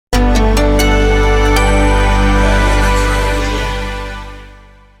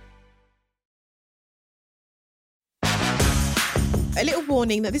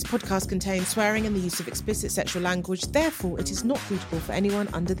warning that this podcast contains swearing and the use of explicit sexual language. Therefore, it is not suitable for anyone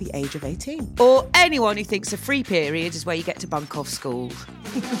under the age of 18. Or anyone who thinks a free period is where you get to bunk off school.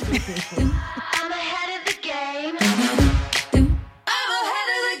 I'm ahead of the game. I'm ahead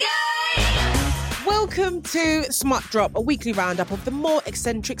of the game. Welcome to Smut Drop, a weekly roundup of the more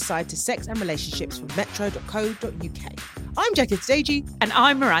eccentric side to sex and relationships from metro.co.uk. I'm Jackie Stagey. And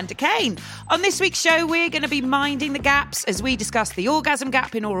I'm Miranda Kane. On this week's show, we're going to be minding the gaps as we discuss the orgasm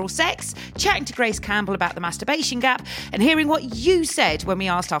gap in oral sex, chatting to Grace Campbell about the masturbation gap, and hearing what you said when we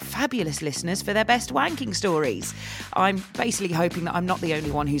asked our fabulous listeners for their best wanking stories. I'm basically hoping that I'm not the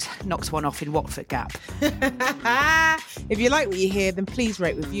only one who's knocked one off in Watford Gap. If you like what you hear, then please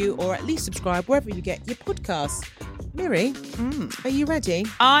rate, review, or at least subscribe wherever you get your podcasts. Miri, are you ready?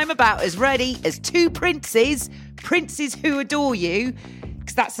 I'm about as ready as two princes who adore you,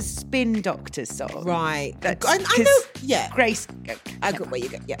 because that's a Spin Doctors song. Right. That's, I know. Yeah. Grace, I got where you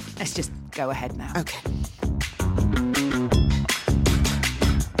go. Yeah. let's just go ahead now. Okay.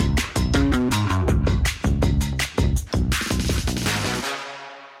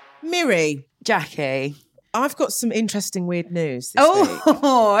 Miri, Jackie. I've got some interesting weird news this week.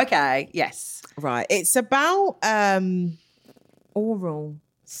 Oh, okay. Yes. Right. It's about oral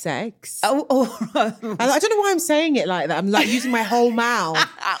sex. Oh. And I don't know why I'm saying it like that. I'm like using my whole mouth.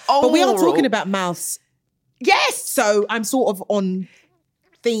 But we are talking about mouths. Yes. So I'm sort of on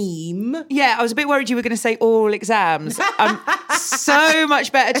theme. Yeah, I was a bit worried you were going to say oral exams. I'm so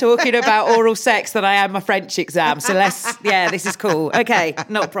much better talking about oral sex than I am my French exam. So this is cool. Okay,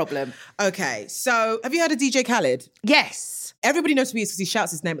 not a problem. Okay. So have you heard of DJ Khaled? Yes. Everybody knows who he is because he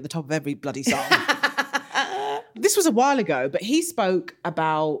shouts his name at the top of every bloody song. This was a while ago, but he spoke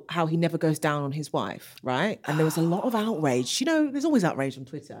about how he never goes down on his wife, right? And there was a lot of outrage. You know, there's always outrage on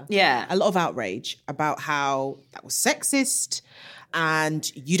Twitter. Yeah. A lot of outrage about how that was sexist and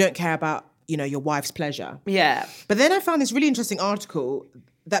you don't care about, you know, your wife's pleasure. Yeah. But then I found this really interesting article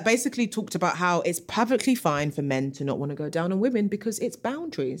that basically talked about how it's perfectly fine for men to not want to go down on women because it's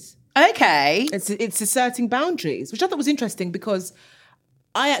boundaries. Okay. It's asserting boundaries, which I thought was interesting because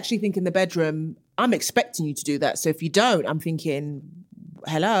I actually think in the bedroom, I'm expecting you to do that. So if you don't, I'm thinking,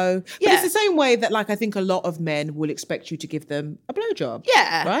 hello. But Yeah. it's the same way that, like, I think a lot of men will expect you to give them a blowjob.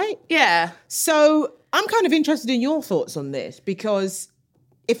 Yeah. Right? Yeah. So I'm kind of interested in your thoughts on this because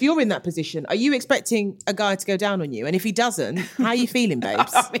if you're in that position, are you expecting a guy to go down on you? And if he doesn't, how are you feeling,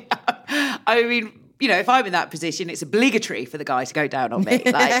 babes? I mean, you know, if I'm in that position, it's obligatory for the guy to go down on me.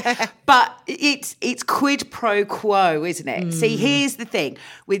 But it's quid pro quo, isn't it? See, here's the thing.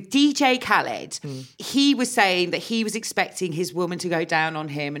 With DJ Khaled, he was saying that he was expecting his woman to go down on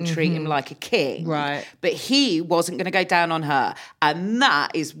him and treat him like a king. Right. But he wasn't going to go down on her. And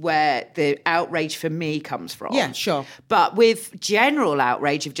that is where the outrage for me comes from. Yeah, sure. But with general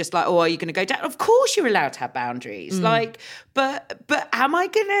outrage of just like, oh, are you going to go down? Of course you're allowed to have boundaries. Like, but am I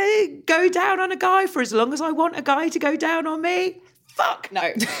going to go down on a guy for as long as I want a guy to go down on me? Fuck no.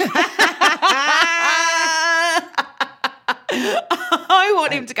 I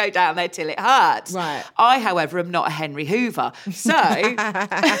want him to go down there till it hurts. Right. I, however, am not a Henry Hoover. So, but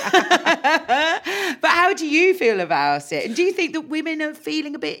how do you feel about it? And do you think that women are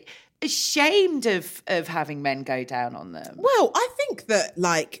feeling a bit ashamed of having men go down on them? Well, I think that,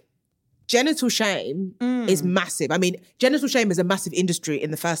 like, genital shame is massive. I mean, genital shame is a massive industry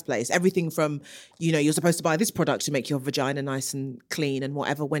in the first place. Everything from, you know, you're supposed to buy this product to make your vagina nice and clean and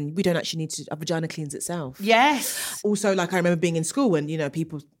whatever, when we don't actually need to, a vagina cleans itself. Yes. Also, like, I remember being in school and, you know,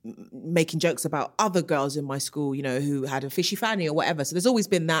 people making jokes about other girls in my school, you know, who had a fishy fanny or whatever. So there's always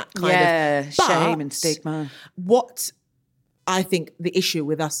been that kind of... But shame and stigma. What I think the issue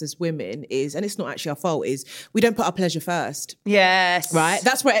with us as women is, and it's not actually our fault, is we don't put our pleasure first. Yes. Right?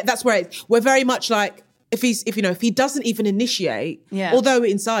 That's where we're very much like, if he doesn't even initiate, although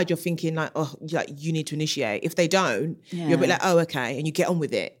inside you're thinking like, oh, like, you need to initiate. If they don't, you're a bit like, oh, okay, and you get on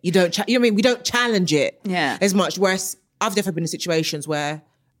with it. You don't, you know what I mean? We don't challenge it as much. Whereas I've definitely been in situations where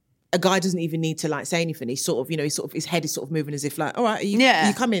a guy doesn't even need to like say anything. He's sort of, you know, his head is sort of moving as if like, all right, are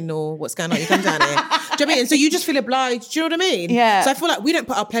you coming or what's going on? You come down here. Do you know what I mean? And so you just feel obliged. Do you know what I mean? Yeah. So I feel like we don't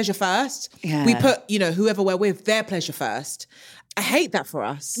put our pleasure first. Yeah. We put, you know, whoever we're with, their pleasure first. I hate that for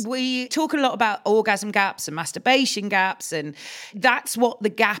us. We talk a lot about orgasm gaps and masturbation gaps, and that's what the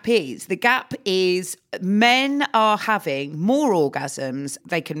gap is. The gap is men are having more orgasms.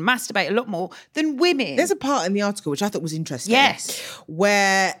 They can masturbate a lot more than women. There's a part in the article which I thought was interesting. Yes.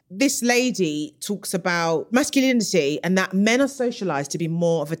 Where this lady talks about masculinity and that men are socialised to be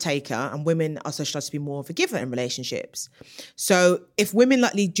more of a taker and women are socialised to be more of a giver in relationships. So if women,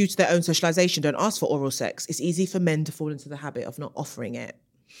 likely due to their own socialisation, don't ask for oral sex, it's easy for men to fall into the habit of not offering it.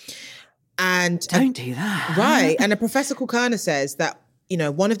 And Don't do that. Right. And a Professor Kulkarna says that, you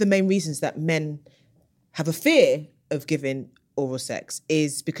know, one of the main reasons that men have a fear of giving oral sex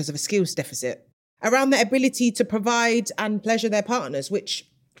is because of a skills deficit around their ability to provide and pleasure their partners, which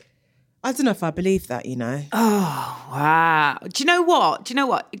I don't know if I believe that, you know. Oh, wow. Do you know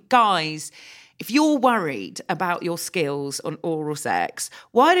what? Guys, if you're worried about your skills on oral sex,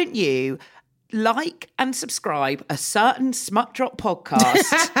 why don't you like and subscribe a certain Smut Drop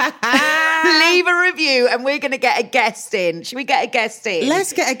podcast? Leave a review and we're going to get a guest in. Should we get a guest in?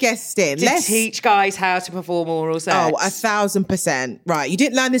 Let's get a guest in. Let's teach guys how to perform oral sex. Oh, 1,000%. Right. You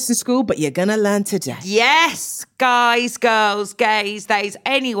didn't learn this in school, but you're going to learn today. Yes, guys, girls, gays, theys,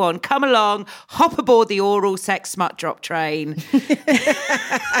 anyone, come along, hop aboard the oral sex Smut Drop train.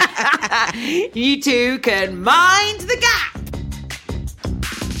 You two can mind the gap.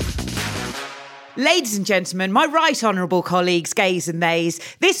 Ladies and gentlemen, my right honourable colleagues, gays and theys,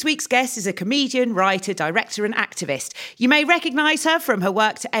 this week's guest is a comedian, writer, director and activist. You may recognise her from her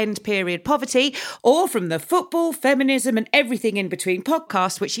work to end period poverty or from the Football, Feminism and Everything in Between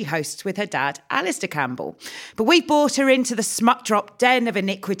podcast, which she hosts with her dad, Alistair Campbell. But we brought her into the Smut Drop den of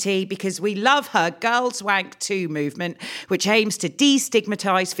iniquity because we love her Girls Wank 2 movement, which aims to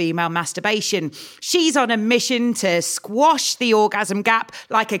destigmatise female masturbation. She's on a mission to squash the orgasm gap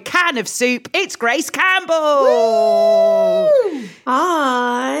like a can of soup. It's Grace Campbell. Woo!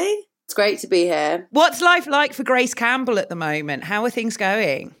 Hi. It's great to be here. What's life like for Grace Campbell at the moment? How are things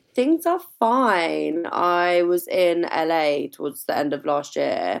going? Things are fine. I was in LA towards the end of last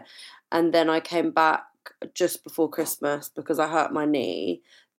year, and then I came back just before Christmas because I hurt my knee.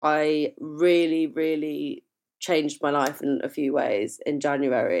 I really, really changed my life in a few ways in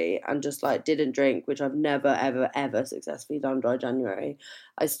January and just like didn't drink, which I've never, ever, ever successfully done dry January.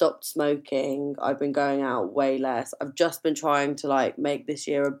 I stopped smoking. I've been going out way less. I've just been trying to like make this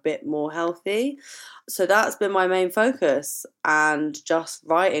year a bit more healthy. So that's been my main focus, and just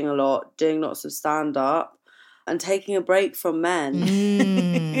writing a lot, doing lots of stand-up and taking a break from men.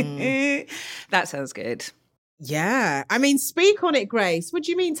 That sounds good. Yeah. I mean, speak on it, Grace. What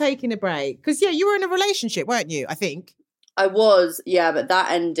do you mean taking a break? Because, yeah, you were in a relationship, weren't you? I think. I was, yeah, but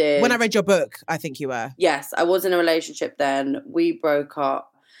that ended. When I read your book, I think you were. Yes, I was in a relationship then. We broke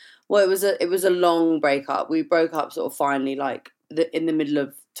up. Well, it was a long breakup. We broke up sort of finally, like, in the middle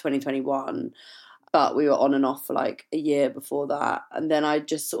of 2021. But we were on and off for, like, a year before that. And then I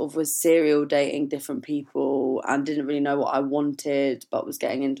just sort of was serial dating different people and didn't really know what I wanted, but was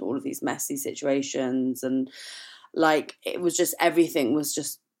getting into all of these messy situations. And, like, it was just, everything was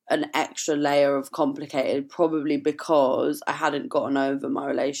just an extra layer of complicated, probably because I hadn't gotten over my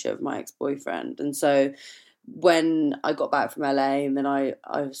relationship with my ex-boyfriend. And so when I got back from LA and then I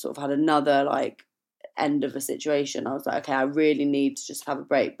sort of had another, like, end of a situation, I was like, okay, I really need to just have a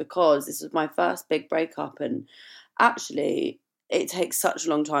break because this was my first big breakup, and actually it takes such a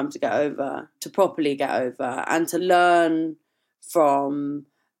long time to get over, to properly get over, and to learn from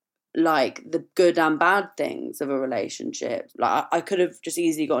like the good and bad things of a relationship. Like I could have just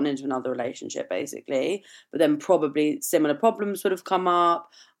easily gotten into another relationship basically, but then probably similar problems would have come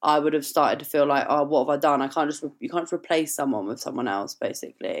up. I would have started to feel like, oh, what have I done? You can't replace someone with someone else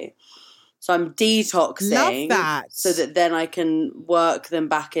basically. So I'm detoxing. Love that. So that then I can work them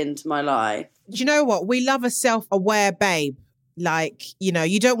back into my life. Do you know what? We love a self-aware babe. Like, you know,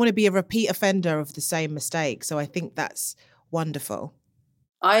 you don't want to be a repeat offender of the same mistake. So I think that's wonderful.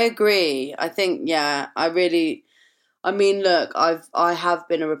 I agree. I think, yeah, I mean, look, I have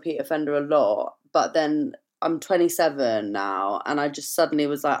been a repeat offender a lot, but then I'm 27 now and I just suddenly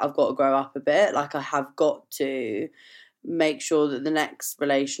was like, I've got to grow up a bit. Like I have got to make sure that the next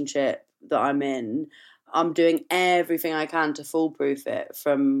relationship that I'm in, I'm doing everything I can to foolproof it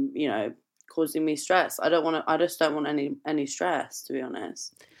from, you know, causing me stress. I just don't want any stress, to be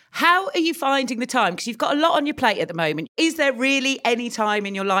honest. How are you finding the time? Because you've got a lot on your plate at the moment. Is there really any time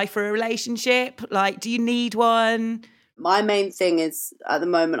in your life for a relationship? Like, do you need one? My main thing is, at the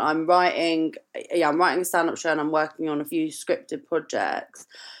moment, I'm writing a stand-up show and I'm working on a few scripted projects.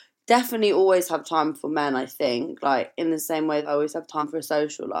 Definitely always have time for men, I think, like in the same way that I always have time for a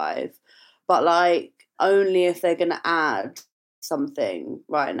social life. But like only if they're going to add something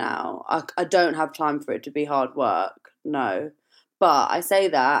right now. I don't have time for it to be hard work, no. But I say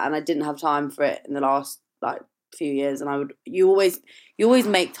that and I didn't have time for it in the last like few years, and you always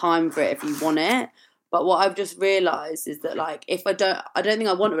make time for it if you want it. But what I've just realised is that like if I don't think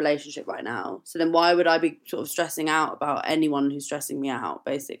I want a relationship right now. So then why would I be sort of stressing out about anyone who's stressing me out,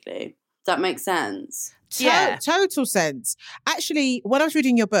 basically? Does that make sense? Yeah. Total sense. Actually, when I was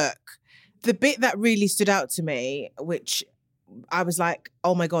reading your book, the bit that really stood out to me, which I was like,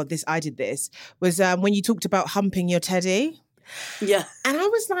 oh my God, I did this, was when you talked about humping your teddy. Yeah. And I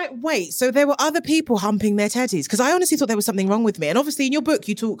was like, wait, so there were other people humping their teddies? Because I honestly thought there was something wrong with me. And obviously in your book,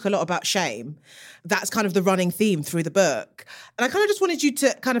 you talk a lot about shame. That's kind of the running theme through the book. And I kind of just wanted you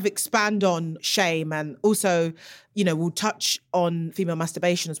to kind of expand on shame, and also, you know, we'll touch on female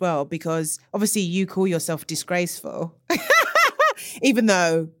masturbation as well, because obviously you call yourself disgraceful, even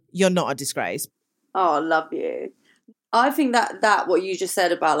though you're not a disgrace. Oh, I love you. I think that what you just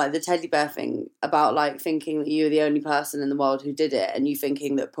said about like the teddy bear thing, about like thinking that you were the only person in the world who did it, and you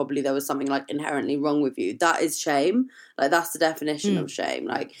thinking that probably there was something like inherently wrong with you, that is shame. Like that's the definition of shame.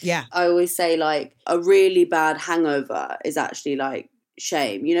 Like, yeah, I always say like a really bad hangover is actually like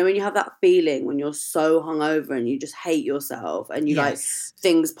shame. You know, when you have that feeling when you're so hungover and you just hate yourself, and you like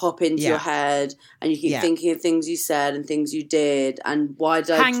things pop into your head, and you keep thinking of things you said and things you did, and why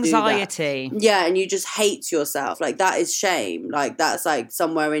did I do that? Anxiety. Yeah, and you just hate yourself. Like that is shame. Like that's like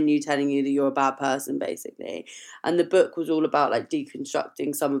somewhere in you telling you that you're a bad person, basically. And the book was all about like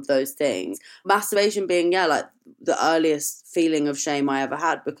deconstructing some of those things. Masturbation being like the earliest feeling of shame I ever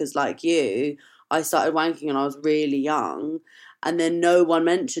had, because like you, I started wanking when I was really young. And then no one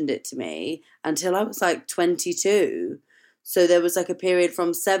mentioned it to me until I was like 22. So there was like a period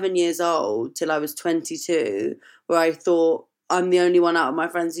from 7 years old till I was 22 where I thought, I'm the only one out of my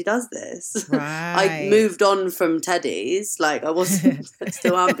friends who does this. Right. I moved on from teddies. Like I wasn't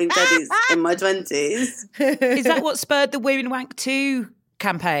still humping teddies in my 20s. Is that what spurred the Women Wank 2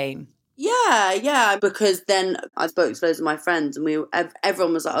 campaign? Yeah. Because then I spoke to loads of my friends, and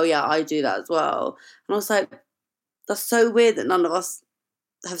everyone was like, oh yeah, I do that as well. And I was like, that's so weird that none of us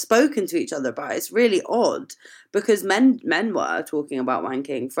have spoken to each other about it. It's really odd, because men were talking about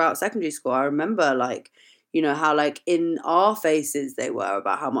wanking throughout secondary school. I remember like, you know, how like in our faces they were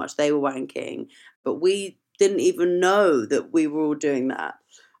about how much they were wanking, but we didn't even know that we were all doing that.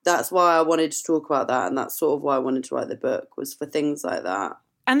 That's why I wanted to talk about that, and that's sort of why I wanted to write the book, was for things like that.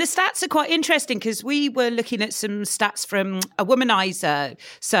 And the stats are quite interesting, because we were looking at some stats from a Womanizer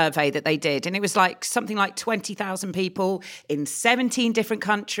survey that they did. And it was like something like 20,000 people in 17 different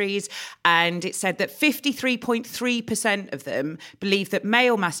countries. And it said that 53.3% of them believe that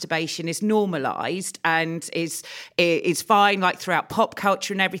male masturbation is normalised and is fine, like throughout pop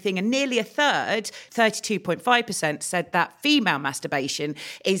culture and everything. And nearly a third, 32.5%, said that female masturbation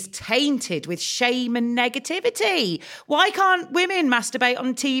is tainted with shame and negativity. Why can't women masturbate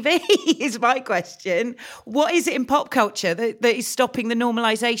on TV is my question. What is it in pop culture that is stopping the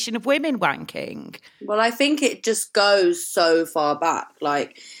normalisation of women wanking? Well, I think it just goes so far back.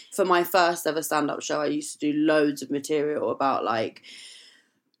 Like, for my first ever stand-up show, I used to do loads of material about, like,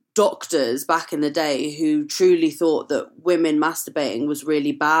 doctors back in the day who truly thought that women masturbating was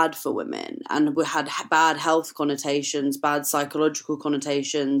really bad for women, and we had bad health connotations, bad psychological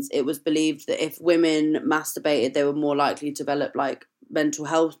connotations. It was believed that if women masturbated, they were more likely to develop, like, mental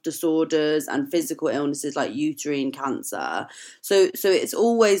health disorders and physical illnesses like uterine cancer. So it's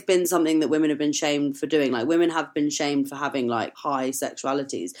always been something that women have been shamed for doing. Like, women have been shamed for having like high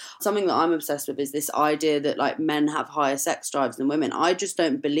sexualities. Something that I'm obsessed with is this idea that like men have higher sex drives than women. I just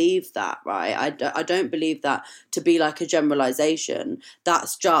don't believe that, right? I don't believe that to be like a generalization.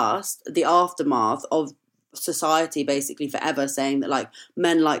 That's just the aftermath of society basically forever saying that like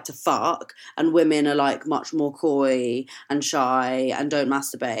men like to fuck and women are like much more coy and shy and don't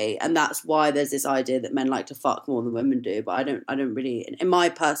masturbate, and that's why there's this idea that men like to fuck more than women do. But I don't really, in my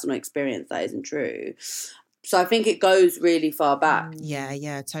personal experience, that isn't true. So I think it goes really far back.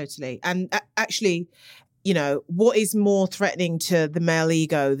 Yeah, totally. And actually, you know, what is more threatening to the male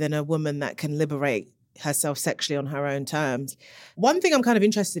ego than a woman that can liberate herself sexually on her own terms? One thing I'm kind of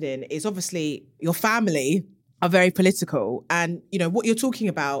interested in is obviously your family are very political, and you know what you're talking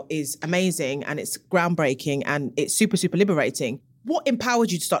about is amazing and it's groundbreaking and it's super, super liberating. What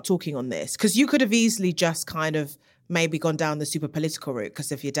empowered you to start talking on this? Because you could have easily just kind of maybe gone down the super political route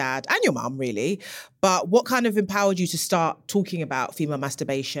because of your dad and your mum, really. But what kind of empowered you to start talking about female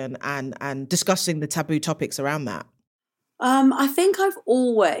masturbation and discussing the taboo topics around that? I think I've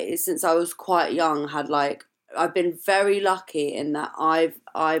always, since I was quite young, had like, I've been very lucky in that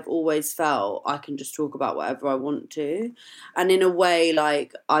I've always felt I can just talk about whatever I want to. And in a way,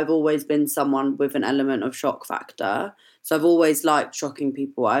 like, I've always been someone with an element of shock factor. So I've always liked shocking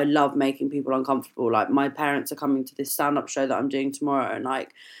people. I love making people uncomfortable. Like, my parents are coming to this stand-up show that I'm doing tomorrow, and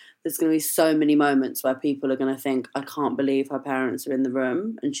like, there's going to be so many moments where people are going to think, I can't believe her parents are in the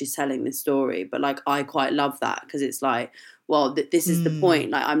room and she's telling this story. But like, I quite love that, because it's like, well, this is the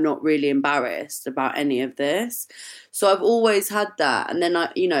point. Like, I'm not really embarrassed about any of this. So I've always had that. And then,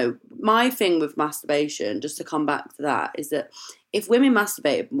 my thing with masturbation, just to come back to that, is that if women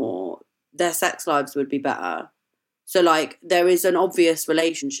masturbated more, their sex lives would be better. So, like, there is an obvious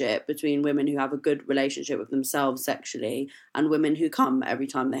relationship between women who have a good relationship with themselves sexually and women who come every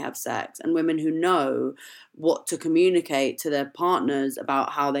time they have sex, and women who know what to communicate to their partners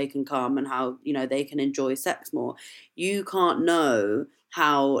about how they can come and how, they can enjoy sex more. You can't know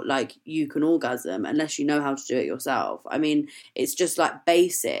how, like, you can orgasm unless you know how to do it yourself. I mean, it's just, like,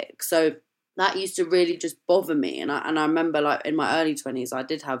 basic. So that used to really just bother me. And I remember, like, in my early 20s, I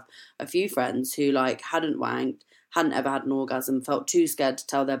did have a few friends who, like, hadn't wanked, hadn't ever had an orgasm, felt too scared to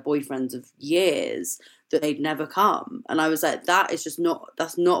tell their boyfriends of years that they'd never come. And I was like, that's not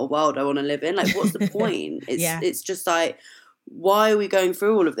a world I want to live in. Like, what's the point? It's just like, why are we going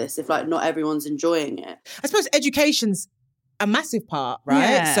through all of this if, like, not everyone's enjoying it? I suppose education's a massive part, right?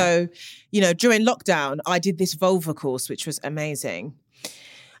 Yeah. So, during lockdown, I did this vulva course, which was amazing,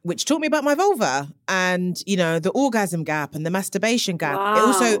 which taught me about my vulva and, the orgasm gap and the masturbation gap. Wow. It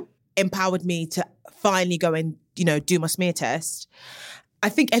also empowered me to finally go and, do my smear test. I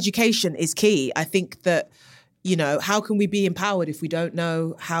think education is key. I think that, how can we be empowered if we don't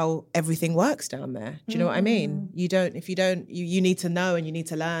know how everything works down there? Do you know what I mean? You need to know and you need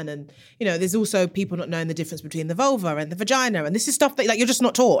to learn. And, there's also people not knowing the difference between the vulva and the vagina. And this is stuff that, like, you're just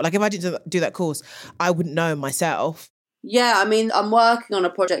not taught. Like, if I didn't do that course, I wouldn't know myself. Yeah, I mean, I'm working on a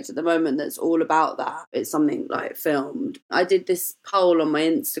project at the moment that's all about that. It's something, like, filmed. I did this poll on my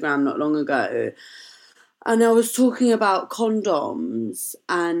Instagram not long ago, and I was talking about condoms,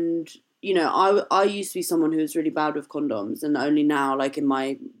 and, I used to be someone who was really bad with condoms, and only now, like, in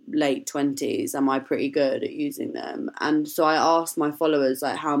my late 20s, am I pretty good at using them. And so I asked my followers,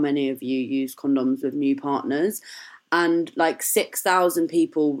 like, how many of you use condoms with new partners? And, like, 6,000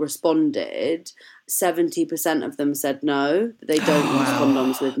 people responded. 70% of them said no, they don't use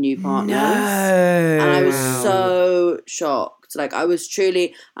condoms with new partners. No. And I was so shocked. Like, I was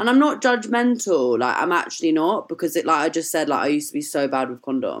truly, and I'm not judgmental, like, I'm actually not, because I just said, like, I used to be so bad with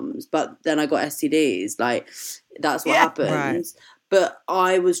condoms, but then I got STDs, like, that's what happens. Right. But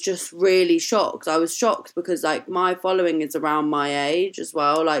I was just really shocked. I was shocked because, like, my following is around my age as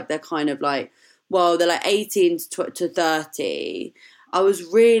well. Like, they're kind of like, well, they're like 18 to 30. I was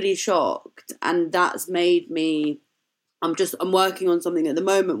really shocked, and that's made me, I'm working on something at the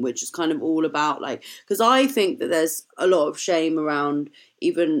moment which is kind of all about, like, because I think that there's a lot of shame around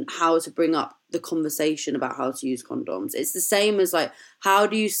even how to bring up the conversation about how to use condoms. It's the same as, like, how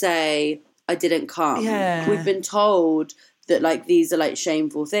do you say I didn't come? Yeah. We've been told that, like, these are, like,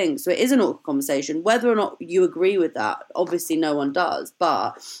 shameful things. So it is an awkward conversation. Whether or not you agree with that, obviously no one does,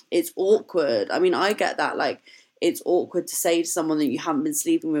 but it's awkward. I mean, I get that, like, it's awkward to say to someone that you haven't been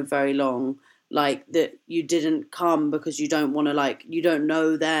sleeping with very long, like, that you didn't come because you don't want to, like, you don't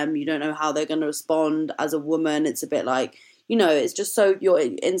know them, you don't know how they're going to respond as a woman. It's a bit like, it's just so you're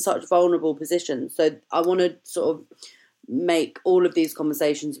in such vulnerable positions. So I want to sort of make all of these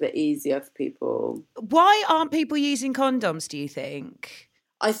conversations a bit easier for people. Why aren't people using condoms, do you think?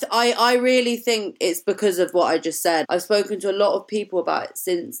 I really think it's because of what I just said. I've spoken to a lot of people about it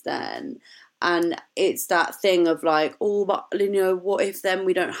since then. And it's that thing of, like, oh, but, what if then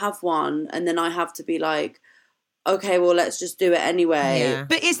we don't have one? And then I have to be like, okay, well, let's just do it anyway. Yeah.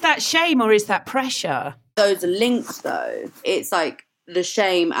 But is that shame or is that pressure? Those are linked, though. It's like the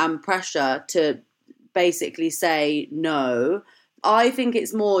shame and pressure to basically say no. I think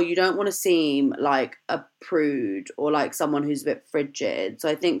it's more you don't want to seem like a prude or like someone who's a bit frigid. So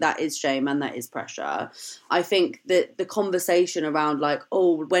I think that is shame and that is pressure. I think that the conversation around, like,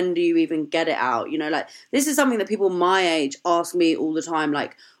 oh, when do you even get it out? Like, this is something that people my age ask me all the time,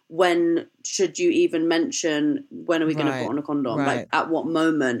 like, when should you even mention, when are we going to put on a condom? Right. Like, at what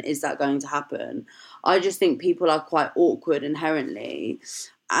moment is that going to happen? I just think people are quite awkward inherently.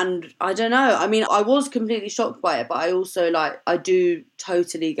 And I don't know. I mean, I was completely shocked by it, but I also, like, I do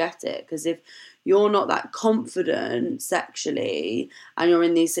totally get it. Because if you're not that confident sexually and you're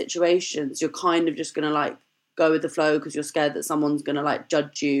in these situations, you're kind of just going to, like, go with the flow because you're scared that someone's going to, like,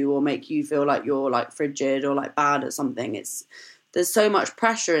 judge you or make you feel like you're, like, frigid or, like, bad at something. There's so much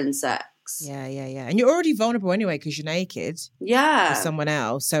pressure in sex. Yeah. And you're already vulnerable anyway because you're naked. Yeah. With someone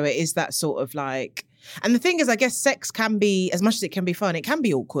else. So it is that sort of, like... And the thing is, I guess sex can be, as much as it can be fun, it can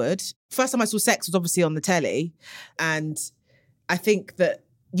be awkward. First time I saw sex was obviously on the telly. And I think that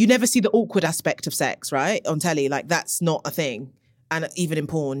you never see the awkward aspect of sex, right? On telly, like, that's not a thing. And even in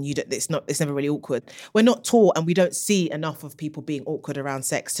porn, it's never really awkward. We're not taught, and we don't see enough of people being awkward around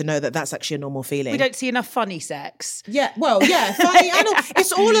sex to know that that's actually a normal feeling. We don't see enough funny sex. Yeah, well, yeah, funny.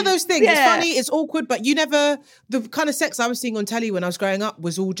 It's all of those things. Yeah. It's funny, it's awkward, but the kind of sex I was seeing on telly when I was growing up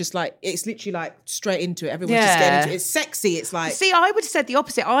was all just like, it's literally like straight into it. Everyone's just getting into it. It's sexy. It's like... See, I would have said the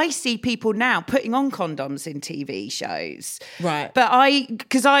opposite. I see people now putting on condoms in TV shows. Right. But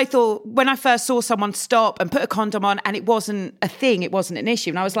because I thought when I first saw someone stop and put a condom on and it wasn't a thing, it wasn't an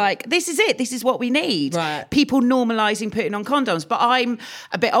issue. And I was like, this is it. This is what we need. Right. People normalising putting on condoms. But I'm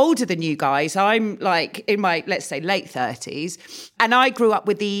a bit older than you guys. I'm like in my, let's say, late 30s. And I grew up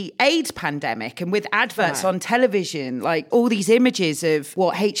with the AIDS pandemic and with adverts on television, like all these images of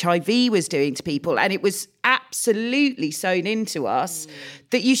what HIV was doing to people. And it was absolutely sewn into us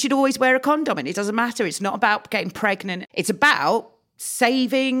that you should always wear a condom. And it doesn't matter. It's not about getting pregnant. It's about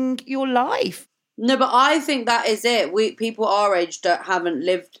saving your life. No, but I think that is it. People our age haven't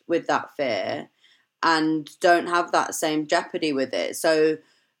lived with that fear and don't have that same jeopardy with it. So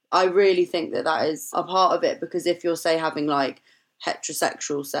I really think that is a part of it, because if you're, say, having like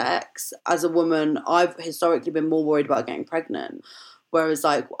heterosexual sex, as a woman, I've historically been more worried about getting pregnant. Whereas,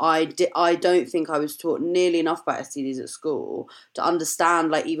 like, I don't think I was taught nearly enough about STDs at school to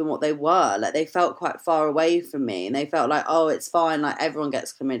understand, like, even what they were. Like, they felt quite far away from me, and they felt like, oh, it's fine, like, everyone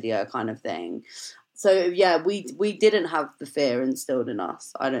gets chlamydia kind of thing. So, yeah, we didn't have the fear instilled in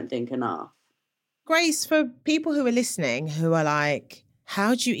us, I don't think, enough. Grace, for people who are listening who are like,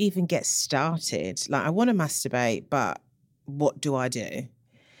 how do you even get started? Like, I want to masturbate, but what do I do?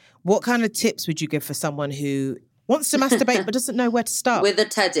 What kind of tips would you give for someone who wants to masturbate but doesn't know where to start? With a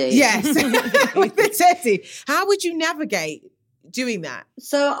teddy. Yes, with a teddy. How would you navigate doing that?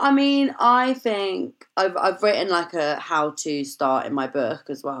 So, I mean, I think I've written like a how to start in my book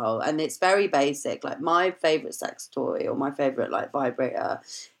as well. And it's very basic. Like, my favourite sex toy or my favourite like vibrator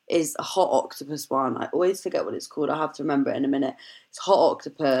is a Hot Octopus one. I always forget what it's called. I have to remember it in a minute. It's Hot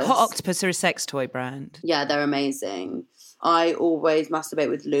Octopus. Hot Octopus are a sex toy brand. Yeah, they're amazing. I always masturbate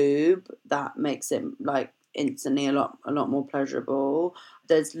with lube. That makes it like instantly a lot more pleasurable.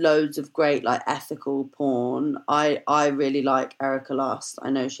 There's loads of great like ethical porn. I really like Erica Lust. I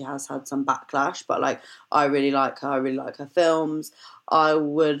know she has had some backlash, but like I really like her. I really like her films. I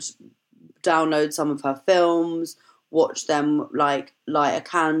would download some of her films, watch them, like light a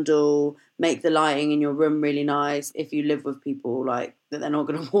candle, make the lighting in your room really nice if you live with people like that they're not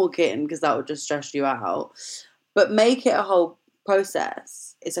going to walk in, because that would just stress you out. But make it a whole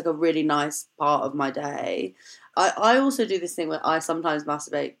process. It's like a really nice part of my day. I also do this thing where I sometimes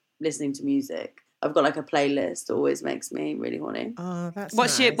masturbate listening to music. I've got like a playlist that always makes me really horny. Oh, that's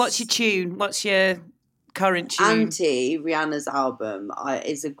What's nice. What's your tune? What's your current tune? Anti, Rihanna's album,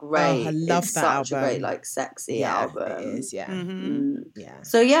 is a great. Oh, I love it's that such album. a great like sexy album. It is, yeah. Mm-hmm. Yeah.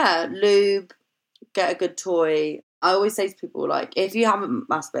 So yeah, lube, get a good toy. I always say to people, like, if you haven't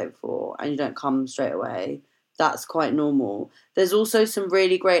masturbated before and you don't come straight away, that's quite normal. There's also some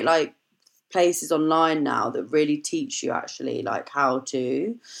really great like places online now that really teach you actually like how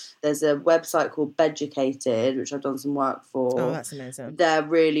to. There's a website called Beducated, which I've done some work for. Oh, that's amazing. They're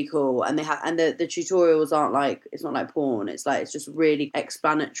really cool, and the tutorials aren't like, it's not like porn. It's like, it's just really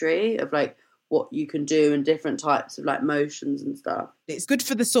explanatory of like what you can do and different types of like motions and stuff. It's good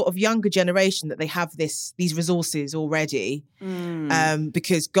for the sort of younger generation that they have these resources already.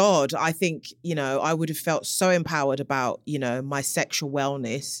 Because God, I think, I would have felt so empowered about, my sexual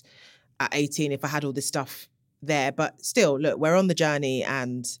wellness at 18 if I had all this stuff there. But still, look, we're on the journey,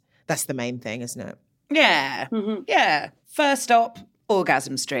 and that's the main thing, isn't it? Yeah. Mm-hmm. Yeah. First stop,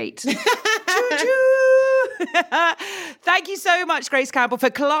 Orgasm Street. Thank you so much, Grace Campbell, for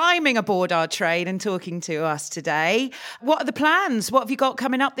climbing aboard our train and talking to us today. What are the plans? What have you got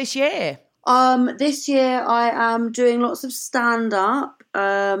coming up this year? This year I am doing lots of stand-up.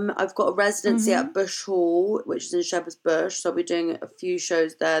 I've got a residency at Bush Hall, which is in Shepherd's Bush, so I'll be doing a few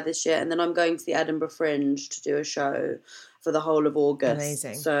shows there this year, and then I'm going to the Edinburgh Fringe to do a show for the whole of August.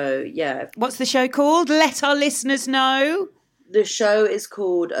 Amazing. So, yeah. What's the show called? Let our listeners know. The show is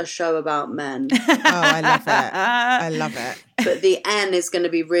called A Show About Men. Oh, I love it. I love it. But the N is going to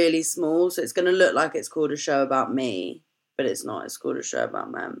be really small, so it's going to look like it's called A Show About Me, but it's not. It's called A Show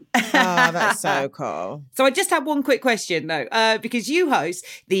About Men. Oh, that's so cool. So I just have one quick question, though, because you host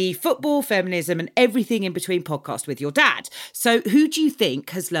the Football, Feminism and Everything in Between podcast with your dad. So who do you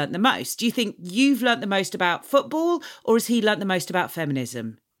think has learnt the most? Do you think you've learnt the most about football, or has he learnt the most about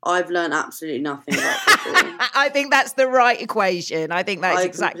feminism? I've learned absolutely nothing about football. I think that's the right equation. I think that's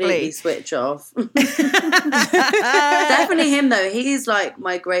exactly. I completely switch off. Definitely him, though. He's like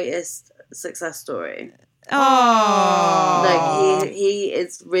my greatest success story. Oh, Like he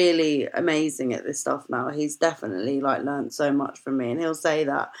is really amazing at this stuff now. He's definitely like learned so much from me, and he'll say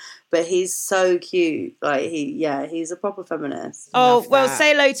that. But he's so cute. Like he's a proper feminist. Oh, well,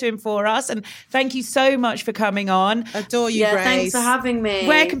 say hello to him for us. And thank you so much for coming on. Adore you, Yeah, Grace. thanks for having me.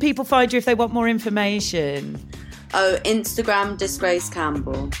 Where can people find you if they want more information? Oh, Instagram, Disgrace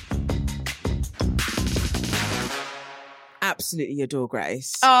Campbell. Absolutely adore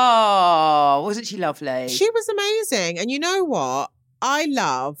Grace. Oh, wasn't she lovely? She was amazing. And you know what? I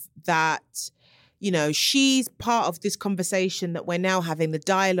love that, she's part of this conversation that we're now having, the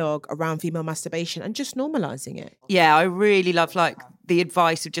dialogue around female masturbation and just normalising it. Yeah, I really love the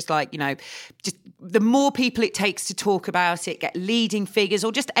advice of just just the more people it takes to talk about it, get leading figures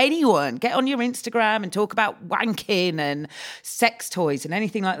or just anyone, get on your Instagram and talk about wanking and sex toys and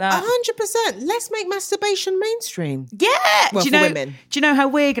anything like that. 100%. Let's make masturbation mainstream. Yeah. Well, for women. Do you know how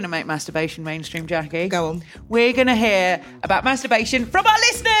we're going to make masturbation mainstream, Jackie? Go on. We're going to hear about masturbation from our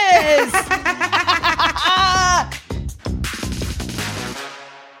listeners.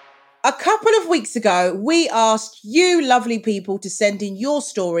 A couple of weeks ago, we asked you lovely people to send in your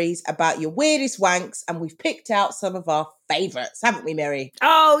stories about your weirdest wanks, and we've picked out some of our favourites, haven't we, Mary?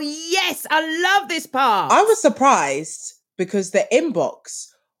 Oh, yes. I love this part. I was surprised because the inbox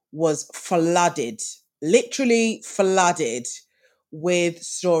was flooded, literally flooded with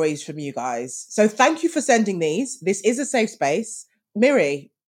stories from you guys. So thank you for sending these. This is a safe space.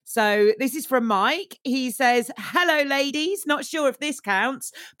 Miri. So this is from Mike. He says, hello, ladies. Not sure if this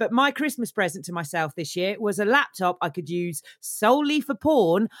counts, but my Christmas present to myself this year was a laptop I could use solely for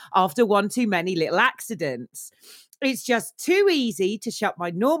porn after one too many little accidents. It's just too easy to shut my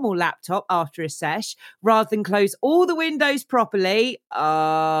normal laptop after a sesh rather than close all the windows properly.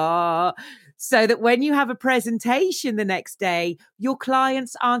 So that when you have a presentation the next day, your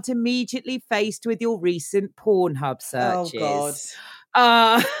clients aren't immediately faced with your recent Pornhub searches. Oh,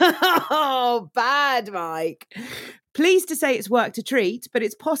 God. Oh, bad, Mike. Pleased to say it's worked a treat, but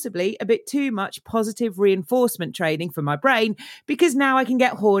it's possibly a bit too much positive reinforcement training for my brain because now I can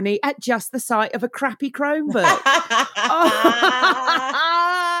get horny at just the sight of a crappy Chromebook.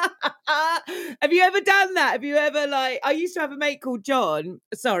 Have you ever done that? Have you ever I used to have a mate called John.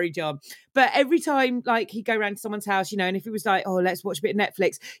 Sorry, John. But every time he'd go around to someone's house, and if it was oh, let's watch a bit of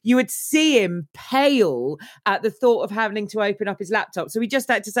Netflix, you would see him pale at the thought of having to open up his laptop. So we just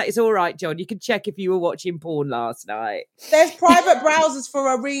had to say, it's all right, John. You can check if you were watching porn last night. There's private browsers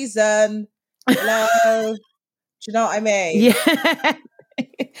for a reason. Hello. Do you know what I mean? Yeah.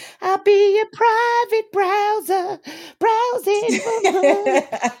 I'll be a private browser, browsing for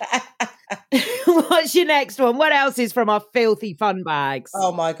What's your next one? What else is from our filthy fun bags?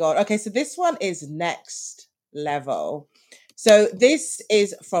 Oh my God. Okay, so this one is next level. So this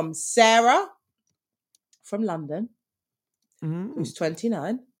is from Sarah from London, who's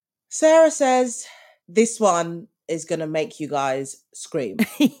 29. Sarah says, this one is going to make you guys scream.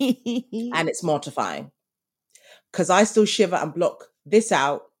 And it's mortifying. Because I still shiver and block this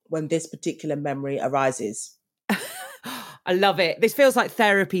out when this particular memory arises. I love it. This feels like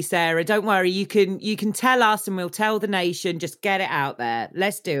therapy, Sarah. Don't worry. You can tell us and we'll tell the nation. Just get it out there.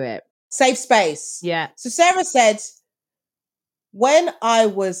 Let's do it. Safe space. Yeah. So Sarah said, when I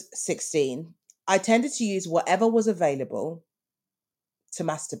was 16, I tended to use whatever was available to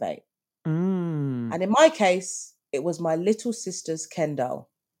masturbate. And in my case, it was my little sister's Ken doll.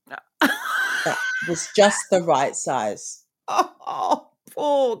 That was just the right size. Oh,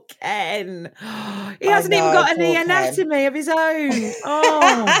 poor Ken. He hasn't even got any anatomy of his own.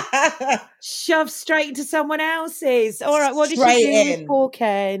 Oh, shoved straight into someone else's. All right, what did she do with poor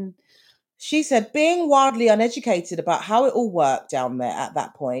Ken? She said, being wildly uneducated about how it all worked down there at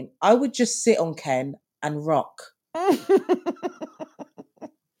that point, I would just sit on Ken and rock.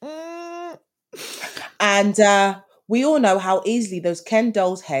 And we all know how easily those Ken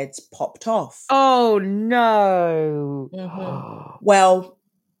dolls' heads popped off. Oh, no. Well,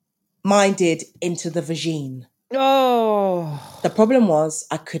 mine did into the vagine. Oh. The problem was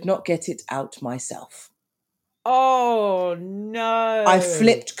I could not get it out myself. Oh, no. I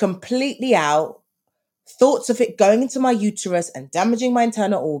flipped completely out. Thoughts of it going into my uterus and damaging my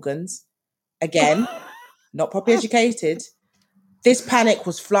internal organs. Again, not properly educated. This panic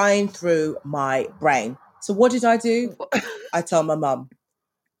was flying through my brain. So what did I do? I told my mum.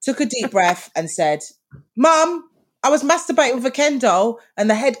 Took a deep breath and said, Mum, I was masturbating with a Ken doll and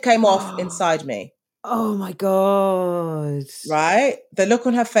the head came off inside me. Oh, my God. Right? The look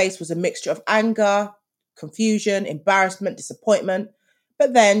on her face was a mixture of anger, confusion, embarrassment, disappointment.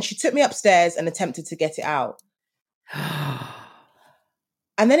 But then she took me upstairs and attempted to get it out.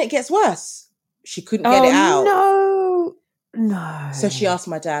 And then it gets worse. she couldn't get it out. No. So she asked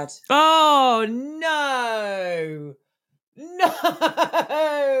my dad. Oh, no. No.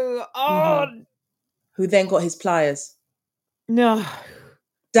 Oh, Who then got his pliers. no.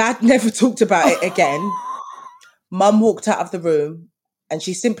 Dad never talked about it again. Mum walked out of the room and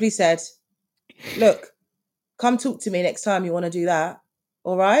she simply said, look, come talk to me next time you want to do that.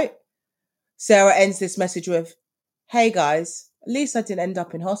 All right? Sarah ends this message with, hey guys, at least I didn't end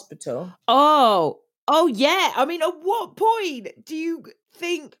up in hospital. Oh, yeah. I mean, at what point do you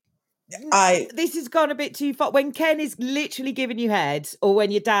think this has gone a bit too far? When Ken is literally giving you head, or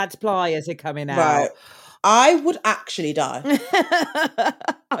when your dad's pliers are coming out? Right. I would actually die.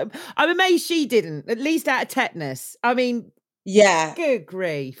 I'm amazed she didn't, at least out of tetanus. I mean, yeah. Good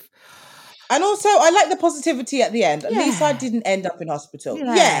grief. And also, I like the positivity at the end. At least I didn't end up in hospital.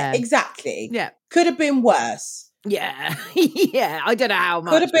 Yeah, exactly. Yeah. Could have been worse. Yeah. Yeah. I don't know how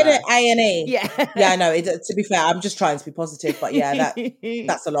much. Could have been an A&E. Yeah. Yeah, no, to be fair, I'm just trying to be positive, but yeah,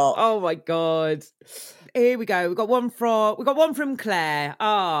 that's a lot. Oh my God. Here we go. We got one from Claire.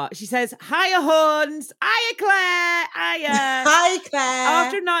 She says, hiya horns. Hiya Claire. Hiya. Hi Claire.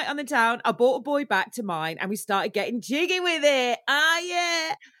 After a night on the town, I brought a boy back to mine and we started getting jiggy with it.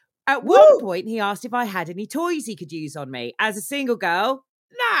 Yeah. At one point, he asked if I had any toys he could use on me. As a single girl,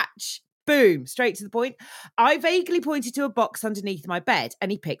 natch. Boom, straight to the point. I vaguely pointed to a box underneath my bed and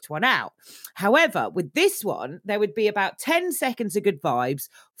he picked one out. However, with this one, there would be about 10 seconds of good vibes,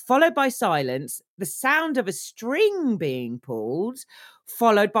 followed by silence, the sound of a string being pulled,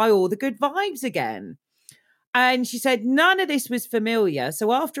 followed by all the good vibes again. And she said, none of this was familiar.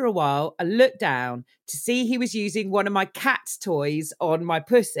 So after a while, I looked down to see he was using one of my cat's toys on my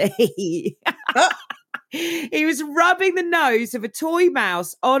pussy. He was rubbing the nose of a toy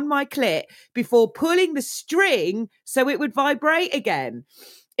mouse on my clit before pulling the string so it would vibrate again.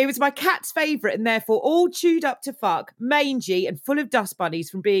 It was my cat's favourite and therefore all chewed up to fuck, mangy and full of dust bunnies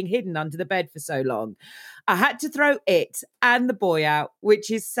from being hidden under the bed for so long. I had to throw it and the boy out, which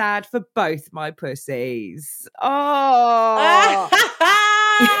is sad for both my pussies. Oh.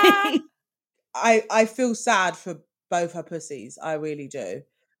 I feel sad for both her pussies. I really do.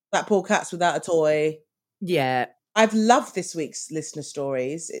 That poor cat's without a toy. Yeah. I've loved this week's listener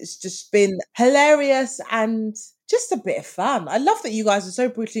stories. It's just been hilarious and just a bit of fun. I love that you guys are so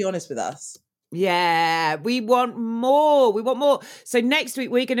brutally honest with us. Yeah, we want more. We want more. So next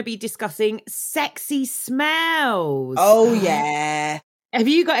week, we're going to be discussing sexy smells. Oh, yeah. Have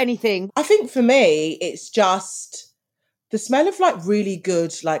you got anything? I think for me, it's just the smell of like really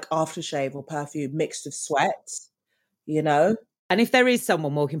good like aftershave or perfume mixed with sweat, you know? And if there is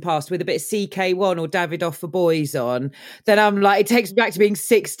someone walking past with a bit of CK1 or Davidoff for boys on, then I'm like, it takes me back to being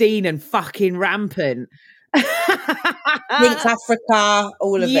 16 and fucking rampant. Pink Africa,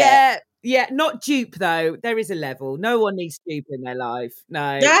 all of it. Yeah, not dupe though. There is a level. No one needs dupe in their life.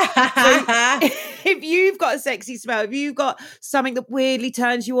 No. So if you've got a sexy smell, if you've got something that weirdly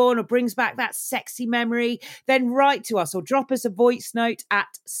turns you on or brings back that sexy memory, then write to us or drop us a voice note at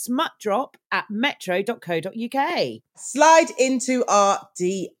smutdrop@metro.co.uk. Slide into our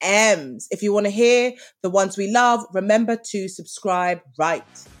DMs. If you want to hear the ones we love, remember to subscribe right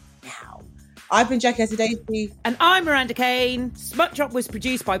now. I've been Jackie Daisy. And I'm Miranda Kane. Smut Drop was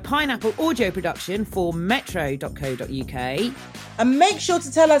produced by Pineapple Audio Production for metro.co.uk. And make sure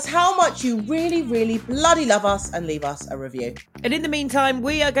to tell us how much you really, really bloody love us and leave us a review. And in the meantime,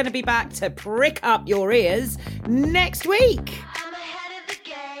 we are going to be back to prick up your ears next week.